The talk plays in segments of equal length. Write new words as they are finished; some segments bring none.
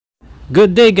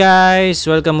Good day guys!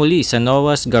 Welcome muli sa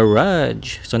Noah's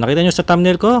Garage. So nakita nyo sa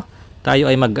thumbnail ko,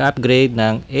 tayo ay mag-upgrade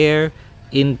ng air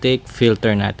intake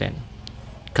filter natin.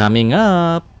 Coming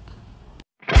up!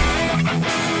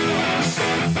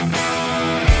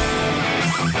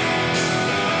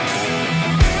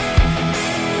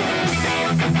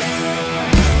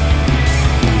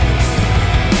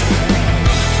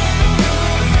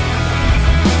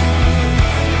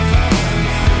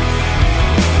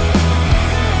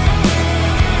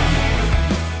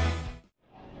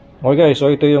 Okay guys, so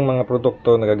ito yung mga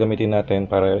produkto na gagamitin natin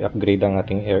para i-upgrade ang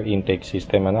ating air intake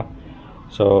system, ano?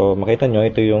 So makita nyo,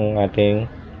 ito yung ating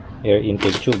air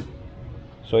intake tube.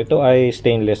 So ito ay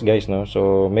stainless guys, no?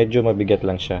 So medyo mabigat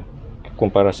lang siya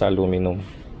kumpara sa aluminum.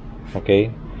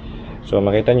 Okay? So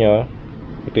makita nyo,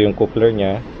 ito yung coupler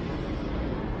nya.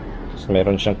 So,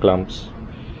 meron siyang clamps.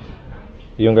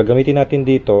 Yung gagamitin natin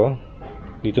dito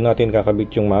natin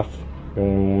kakabit yung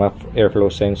MAF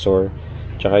airflow sensor.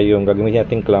 Tsaka yung gagamitin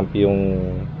natin clamp, yung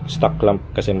stock clamp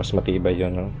kasi mas matibay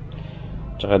yun, no?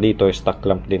 Tsaka dito stock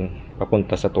clamp din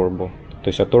papunta sa turbo.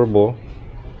 Ito sa turbo,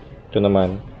 ito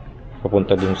naman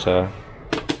papunta din sa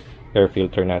air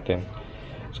filter natin.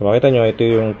 So makita nyo, ito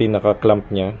yung pinaka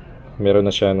clamp nya. Meron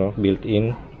na siya, no,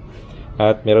 built-in.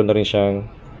 At meron na rin siyang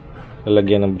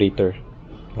lalagyan ng breather,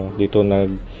 no? Dito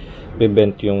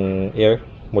nag-vent yung air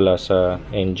mula sa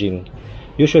engine.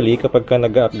 Usually kapag ka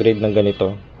nag-upgrade ng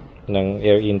ganito ng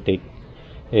air intake,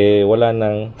 wala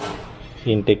nang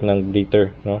intake ng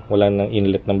breather, no? Wala nang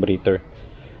inlet ng breather.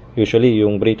 Usually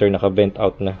yung breather naka-vent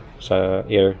out na sa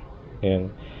air.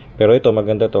 Ayan. Pero ito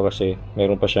maganda to kasi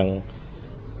meron pa siyang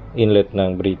inlet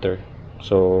ng breather.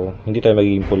 So hindi tayo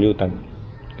magiging pollutant.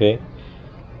 Okay?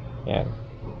 Ayan.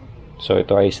 So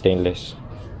ito ay stainless.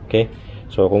 Okay?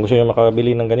 So kung gusto niyo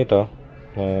makabili ng ganito,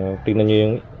 tingnan niyo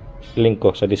yung link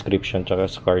ko sa description tsaka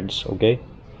sa cards. Okay?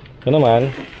 Ito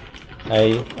naman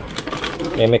ay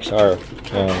MXR.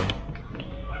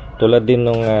 Tulad din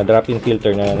ng drop-in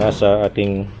filter na nasa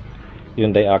ating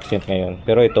Hyundai Accent ngayon,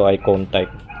 pero ito ay cone type.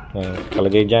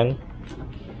 Kalagay dyan,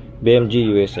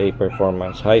 BMG USA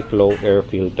Performance High Flow Air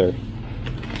Filter.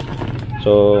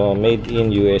 So made in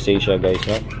USA siya guys,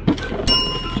 no?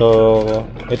 So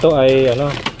ito ay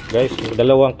guys,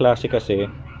 dalawang klase kasi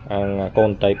ang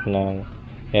cone type ng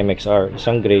MXR,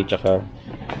 isang gray tsaka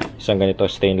isang ganito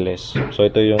stainless. So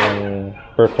ito yung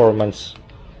performance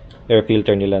air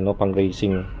filter nila, no, pang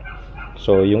racing.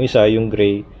 So yung isa, yung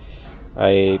gray,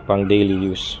 ay pang daily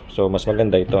use. So mas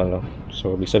maganda ito, no.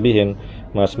 So ibig sabihin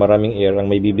mas maraming air ang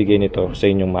may bibigay nito sa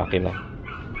inyong makina.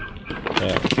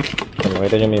 Ayan. So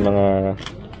makita nyo may mga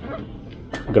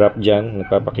graph dyan,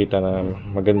 nagpapakita na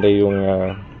maganda yung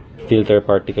filter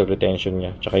particle retention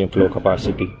nya tsaka yung flow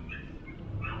capacity.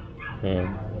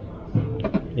 Ayan.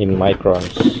 In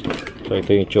microns. So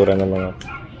ito yung itsura ng mga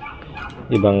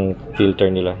ibang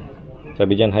filter nila.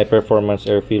 Sabi dyan, high performance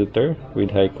air filter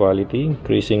with high quality,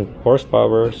 increasing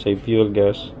horsepower, save fuel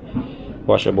gas,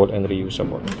 washable and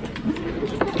reusable.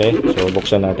 Okay, so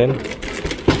buksan natin.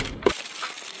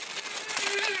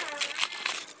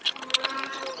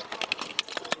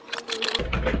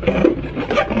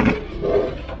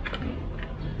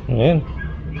 Ayan,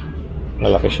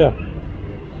 malaki siya,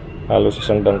 halos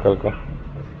isang dangkal ko.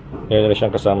 Meron na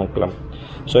siyang kasamang clamp.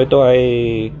 So ito ay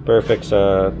perfect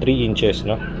sa 3 inches,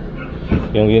 no?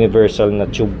 Yung universal na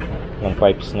tube ng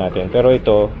pipes natin. Pero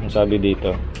ito, ang sabi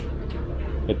dito,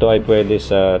 ito ay pwede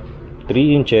sa 3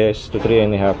 inches to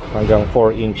 3.5 hanggang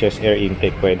 4 inches air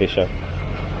intake, pwede siya.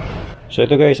 So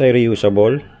ito guys ay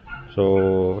reusable.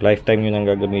 So lifetime nyo nang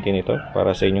gagamitin ito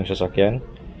para sa inyong sasakyan.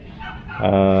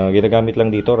 Ginagamit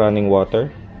lang dito running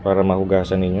water para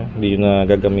mahugasan ninyo. Hindi nyo na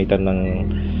gagamitan ng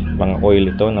mga oil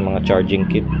ito, ng mga charging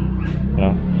kit,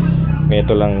 no?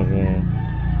 Ito lang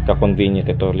ka-convenient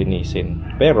ito linisin.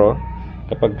 Pero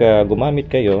kapag gumamit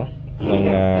kayo ng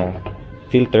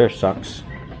filter socks,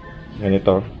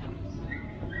 ganito,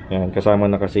 yan, kasama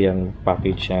na kasi yan,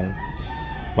 package yan,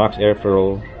 Max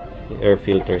Airflow air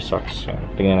filter socks. Yan,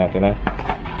 tingnan natin, ha.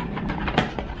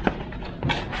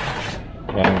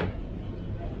 Yan.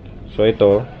 So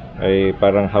ito ay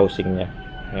parang housing nya.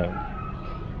 Yan.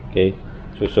 Okay,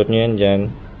 susot nyo yan dyan.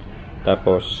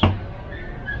 Tapos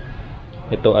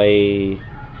ito ay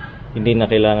hindi na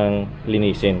kailangang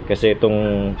linisin kasi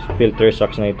itong filter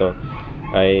socks na ito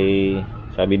ay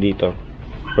sabi dito,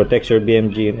 protects your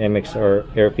BMG and MXR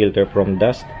air filter from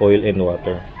dust, oil and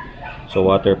water. So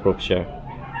waterproof siya.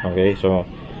 Okay, so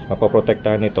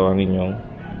mapoprotektahan nito ang inyong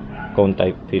cone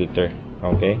type filter.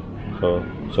 Okay, so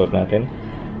suot natin.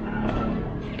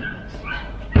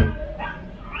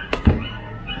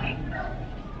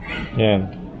 Yan.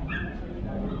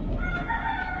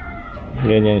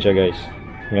 Ganyan siya guys.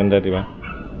 Ganda, di ba?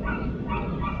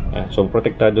 So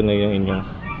protektado na yung inyong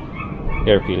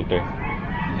air filter.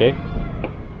 Okay?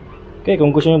 Okay,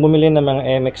 kung gusto niyo bumili ng mga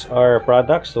MXR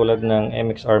products tulad ng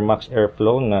MXR Max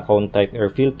Airflow na cone type air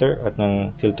filter at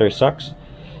ng filter socks,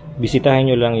 bisitahin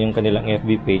nyo lang yung kanilang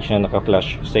FB page na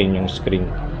naka-flash sa inyong screen.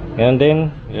 Ngayon din,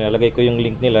 ilalagay ko yung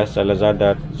link nila sa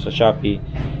Lazada at sa Shopee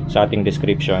sa ating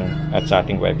description at sa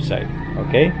ating website.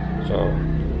 Okay? So,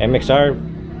 MXR,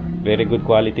 very good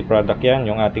quality product yan.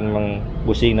 Yung ating mga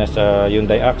busina sa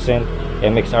Hyundai Accent,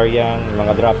 MXR yan. Yung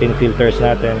mga drop-in filters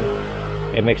natin,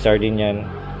 MXR din yan.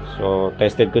 So,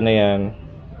 tested ko na yan.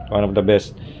 One of the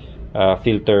best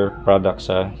filter products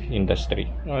sa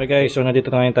industry. Okay guys, so nandito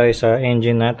na tayo sa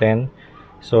engine natin.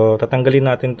 So,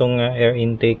 tatanggalin natin tong air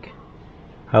intake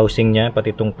housing niya,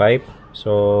 pati itong pipe.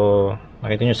 So,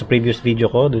 makita nyo sa previous video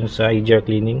ko, dun sa EGR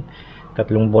cleaning, 3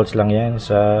 bolts lang yan,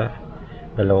 sa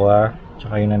 2,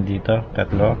 tsaka yun nandito,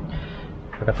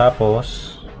 3. Pagkatapos,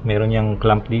 meron yung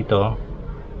clamp dito.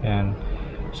 Ayan.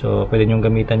 So, pwede nyo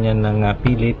gamitan yan ng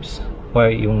Phillips, o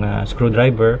yung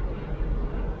screwdriver,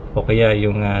 o kaya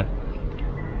yung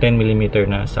 10mm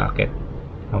na socket.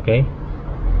 Okay?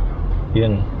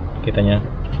 Yun, kita nya.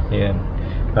 Ayan.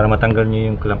 Para matanggal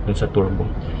nyo yung clamp dun sa turbo.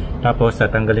 Tapos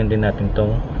tatanggalin din natin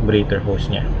tong breather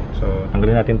hose nya. So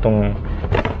tanggalin natin tong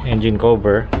engine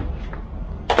cover.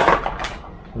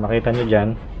 Makita nyo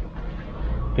dyan,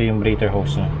 ito yung breather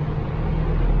hose nya.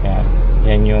 Ayan.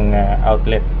 Yan yung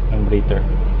outlet ng breather.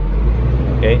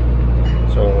 Okay?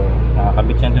 So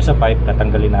nakakabit yan dun sa pipe.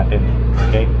 Tatanggalin natin.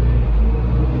 Okay?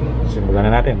 Simulan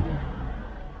na natin.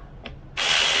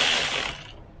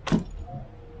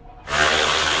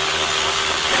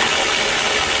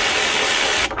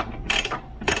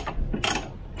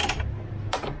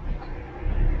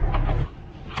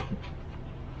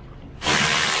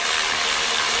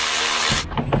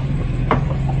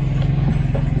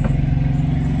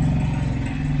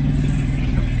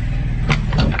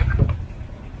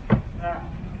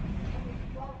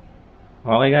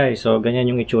 Okay guys, so ganyan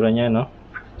yung itsura niya, no?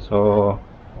 So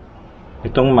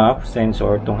itong map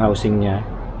sensor, itong housing niya,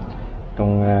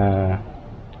 itong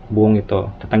buong ito,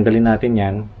 tatanggalin natin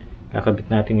yan. Kakabit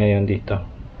natin ngayon dito.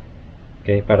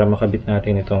 Okay, para makabit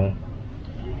natin itong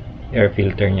air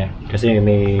filter niya. Kasi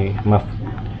may MAF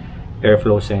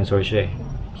airflow sensor siya eh.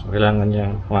 So kailangan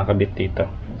niyang makakabit dito.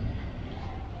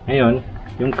 Ngayon,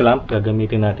 yung clamp,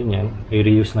 gagamitin natin yan.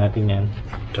 I-reuse natin yan.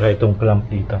 Tsaka itong clamp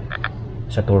dito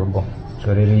sa turbo.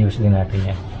 So re-reuse din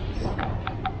natin yan.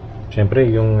 Siyempre,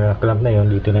 yung clamp na yon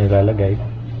dito na ilalagay.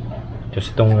 Tapos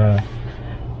itong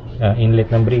inlet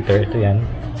ng breather, ito yan.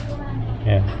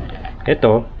 Yan.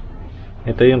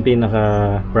 Ito yung pinaka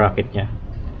bracket nya.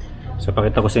 So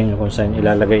pakita ko sa inyo kung saan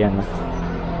ilalagay yan.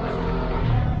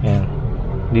 Yan.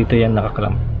 Dito yan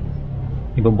nakaklamp.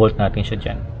 Ibo-bolt natin siya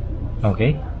dyan.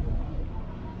 Okay?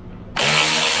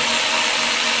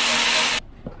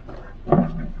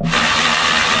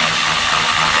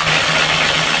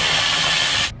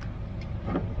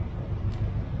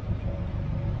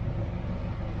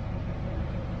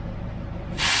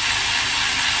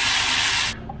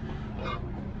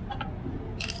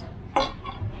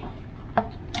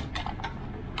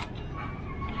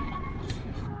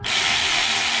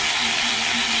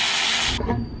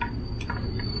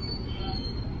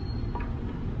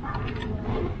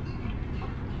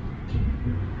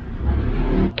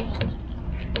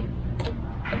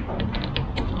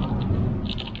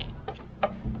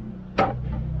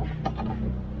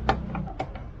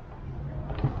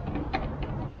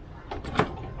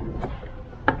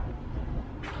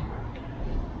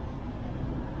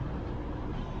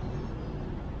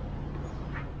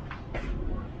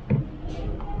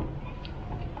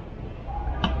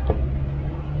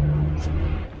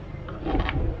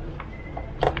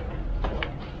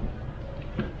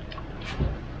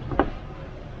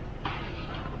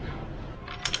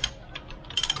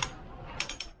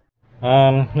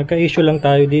 Nagka-issue lang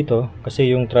tayo dito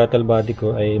kasi yung throttle body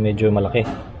ko ay medyo malaki.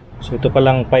 So ito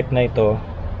palang pipe na ito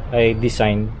ay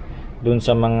designed dun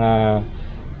sa mga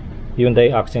Hyundai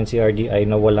Accent CRDI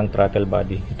na walang throttle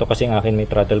body. Ito kasi ang akin may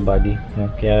throttle body, no?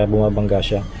 Kaya bumabangga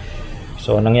siya.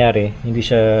 So nangyari, hindi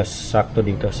siya sakto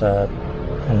dito sa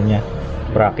ano niya,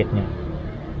 bracket niya.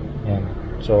 Yan.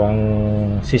 So ang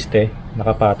siste,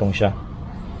 nakapatong siya.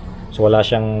 So wala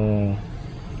siyang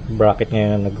bracket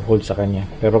ngayon na nag-hold sa kanya.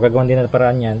 Pero gagawin din na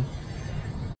paraan yan.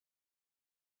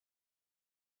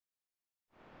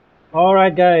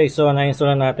 Alright guys, so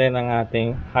na-install na natin ang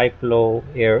ating high flow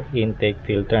air intake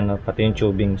filter, no? Pati yung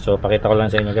tubing. So pakita ko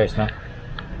lang sa inyo guys, no?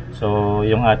 So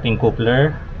yung ating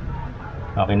coupler,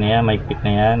 okay na yan, maigpit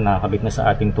na yan, nakakabit na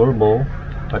sa ating turbo.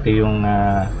 pati yung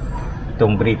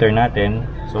itong breather natin.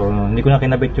 So hindi ko na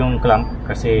kinabit yung clamp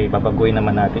kasi babaguhin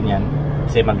naman natin yan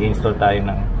kasi mag-install tayo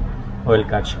ng oil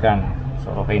catch can.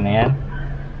 So okay na yan.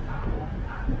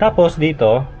 Tapos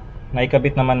dito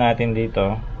naikabit naman natin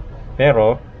dito,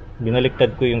 pero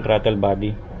binaliktad ko yung throttle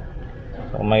body.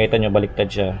 So kung makita nyo, baliktad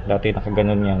siya. Dati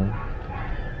nakaganon yan.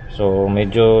 So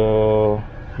medyo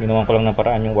ginawan ko lang ng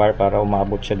paraan yung wire para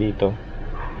umabot siya dito.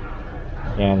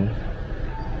 Yan.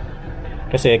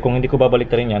 Kasi kung hindi ko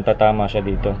babaliktarin yan, tatama siya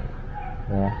dito.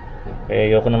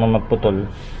 Kaya ayoko naman magputol.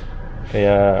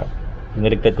 Kaya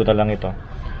binaligtad ko na lang ito.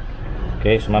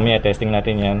 Okay, so mamaya testing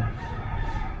natin yan.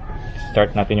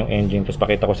 Start natin yung engine, tapos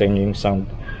pakita ko sa inyo yung sound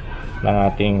ng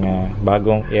ating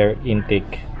bagong air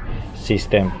intake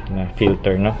system na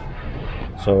filter, no?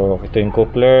 So ito yung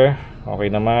coupler, okay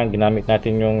naman. Ginamit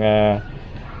natin yung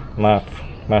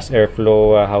mass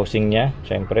airflow housing nya,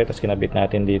 syempre. Tapos kinabit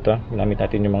natin dito, ginamit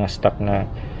natin yung mga stock na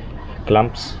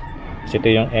clamps. So ito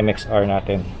yung MXR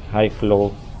natin, high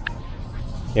flow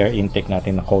air intake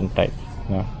natin na cone type,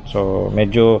 no? So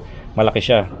medyo malaki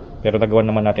siya, pero nagawa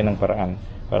naman natin ng paraan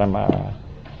para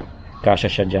makasya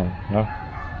siya dyan, no?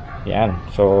 Yan.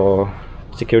 So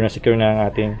secure na ang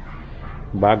ating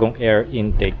bagong air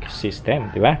intake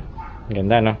system, di ba?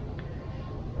 Ganda, no?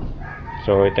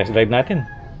 So i-test drive natin.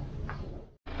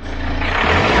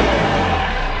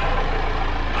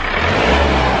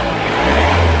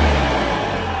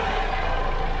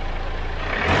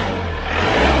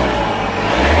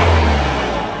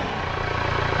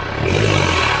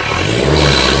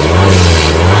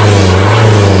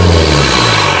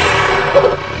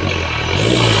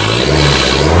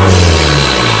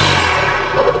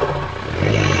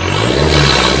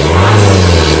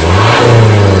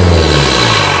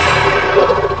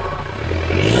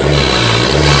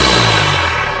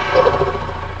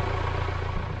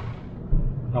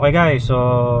 Okay guys, so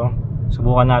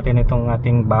subukan natin itong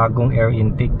ating bagong air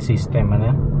intake system,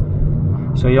 ano?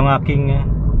 So yung aking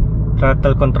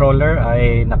throttle controller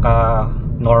ay naka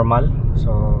normal.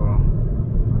 So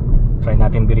try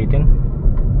natin biritin.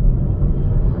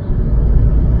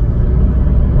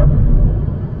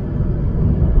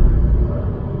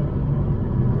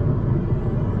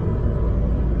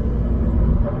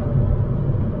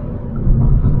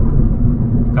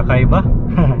 Kakaiba.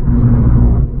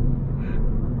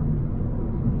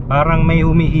 Parang may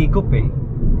humihigop eh.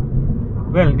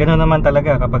 Well, gano'n naman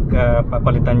talaga kapag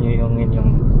papalitan nyo yung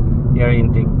inyong air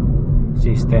intake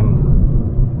system.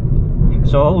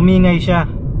 So umingay siya,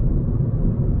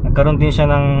 nagkaroon din siya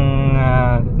ng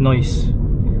noise.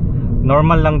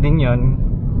 Normal lang din yon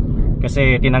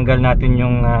kasi tinanggal natin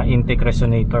yung intake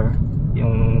resonator.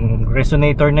 Yung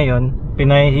resonator na yon,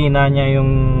 pinahihina niya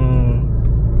yung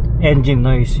engine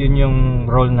noise. Yun yung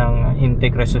role ng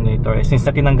intake resonator. Since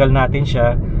na tinanggal natin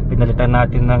siya, pinalitan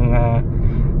natin ng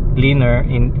cleaner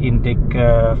intake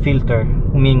filter,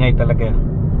 umingay talaga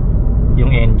yung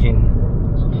engine.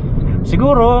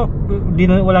 Siguro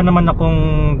wala naman akong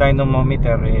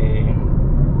dynamometer eh.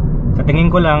 Sa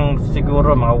tingin ko lang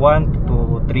siguro mga 1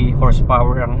 to 3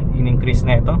 horsepower ang in-increase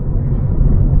na ito.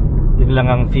 Yun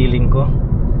lang ang feeling ko.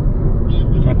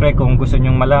 Siyempre kung gusto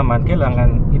nyong malaman,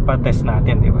 kailangan ipa-test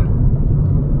natin, di ba?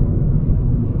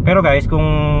 Pero guys, kung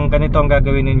ganito ang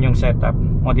gagawin ninyong setup,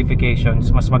 modifications,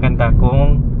 mas maganda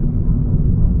kung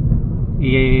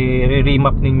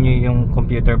i-remap ninyo yung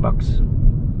computer box.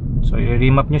 So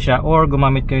i-remap nyo siya or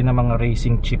gumamit kayo ng mga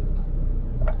racing chip.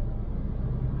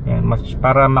 Yan,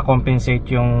 para ma-compensate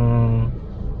yung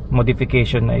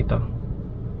modification na ito.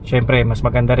 Siyempre mas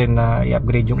maganda rin na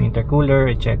i-upgrade yung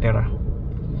intercooler, etc.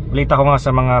 Balita ko nga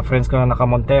sa mga friends ko na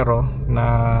naka-Montero na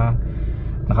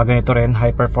nakaganito rin,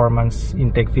 high performance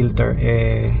intake filter,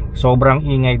 eh sobrang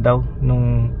ingay daw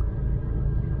nung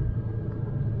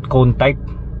cone type.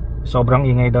 Sobrang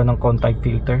ingay daw ng cone type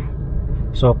filter.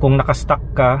 So kung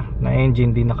naka-stock ka na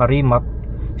engine, di naka-remap,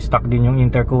 stock din yung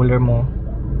intercooler mo,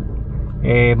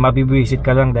 eh mabibwisit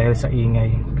ka lang dahil sa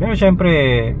ingay. Kaya syempre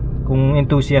kung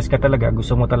enthusiast ka talaga,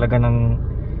 gusto mo talaga ng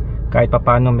kahit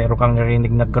papano meron kang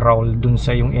narinig na growl dun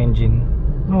sa yung engine,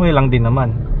 okay lang din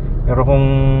naman. Pero kung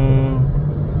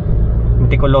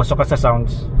metikuloso ka sa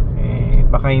sounds, eh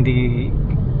baka hindi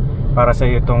para sa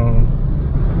iyo itong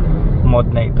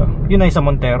mod na ito. Yun ay sa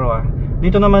Montero ah.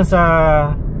 Dito naman sa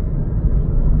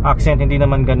Accent hindi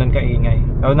naman ganun kaingay.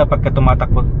 Lalo na pagka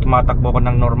tumatakbo ko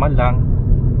ng normal lang,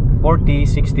 40,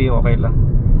 60 okay lang.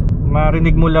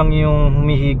 Marinig mo lang yung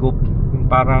humihigop, yung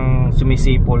parang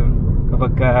sumisipol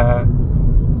kapag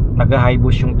nag-high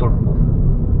boost yung turbo.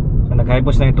 So nag-high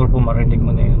boost na yung turbo, marinig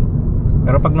mo na yun.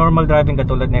 Pero pag normal driving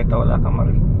katulad nito, wala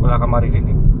ka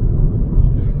maririnig.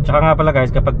 Tsaka nga pala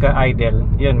guys, kapag ka idle,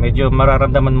 yun, medyo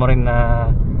mararamdaman mo rin na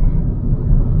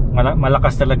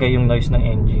malakas talaga yung noise ng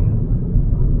engine.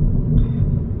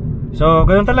 So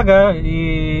ganoon talaga,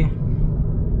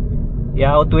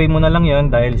 i-outweigh mo na lang yun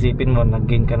dahil isipin mo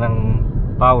nag-gain ka ng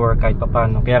power kahit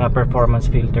papano. Kaya nga performance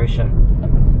filter siya.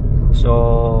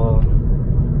 So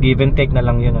give and take na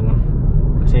lang yun, ano,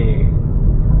 kasi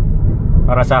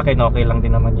para sa akin okay lang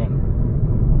din naman yan.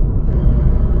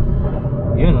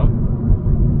 Yun, no,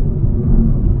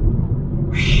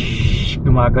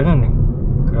 gumaganon eh.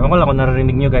 Kaya wala ko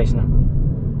naririnig nyo guys, no?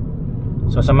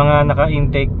 So sa mga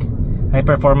naka-intake, high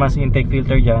performance intake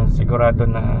filter dyan, sigurado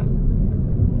na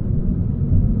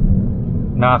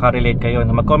nakaka-relate kayo.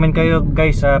 Mag-comment kayo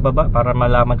guys sa baba para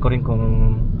malaman ko rin kung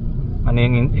ano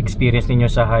yung experience niyo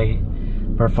sa high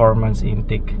performance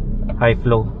intake, high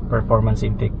flow performance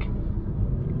intake.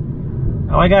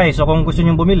 Okay guys, so kung gusto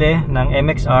nyo bumili ng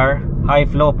MXR high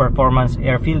flow performance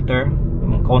air filter,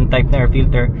 yung cone type na air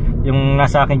filter, yung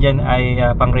nasa akin dyan ay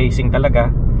pang racing talaga.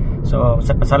 So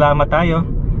salamat tayo,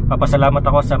 papasalamat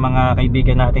ako sa mga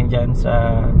kaibigan natin dyan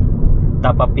sa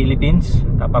Top Up Philippines,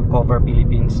 Top Up Cover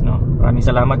Philippines, no? Maraming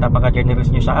salamat, napaka-generous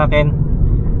nyo sa akin.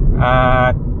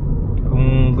 At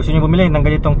kung gusto nyo bumili ng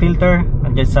ganitong filter,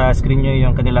 andyan sa screen nyo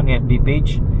yung kanilang FB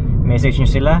page, message nyo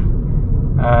sila.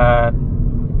 At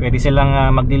pwede silang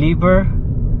mag-deliver.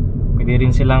 Pwede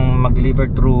rin silang mag-deliver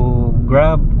through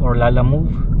Grab or Lalamove,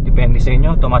 depende sa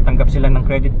inyo. Tumatanggap sila ng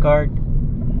credit card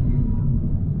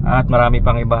at marami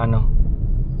pang iba, ano.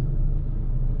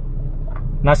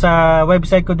 Nasa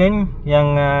website ko din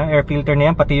yung air filter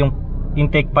na yan, pati yung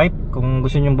intake pipe. Kung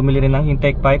gusto nyo bumili rin ng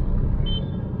intake pipe,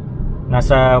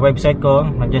 nasa website ko,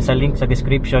 nandiyan sa link sa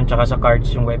description, tsaka sa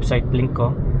cards yung website link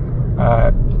ko.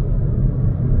 At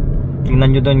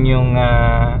tingnan nyo doon yung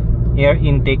air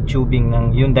intake tubing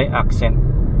ng Hyundai Accent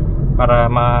para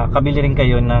makabili rin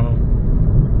kayo ng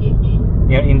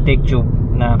air intake tube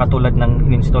na katulad ng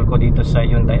in-install ko dito sa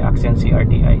Hyundai Accent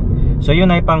CRDI. So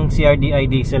yun ay pang CRDI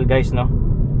diesel guys, no?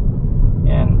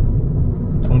 Yan.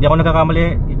 Kung di ako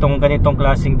nagkakamali, itong ganitong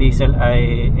klaseng diesel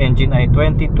ay engine ay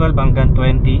 2012 hanggang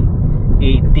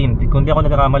 2018. Kung di ako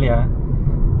nagkakamali,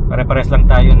 pare-pares lang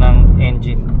tayo ng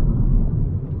engine.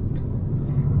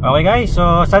 Okay guys,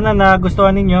 so sana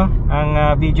nagustuhan ninyo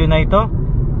ang video na ito.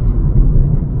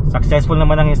 Successful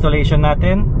naman ang installation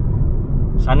natin.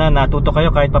 Sana natuto kayo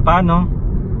kahit papano.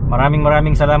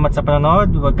 Maraming salamat sa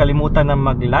panonood. Huwag kalimutan na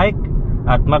mag-like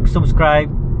at mag-subscribe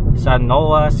sa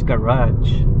Noah's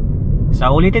Garage. Sa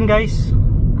ulitin guys.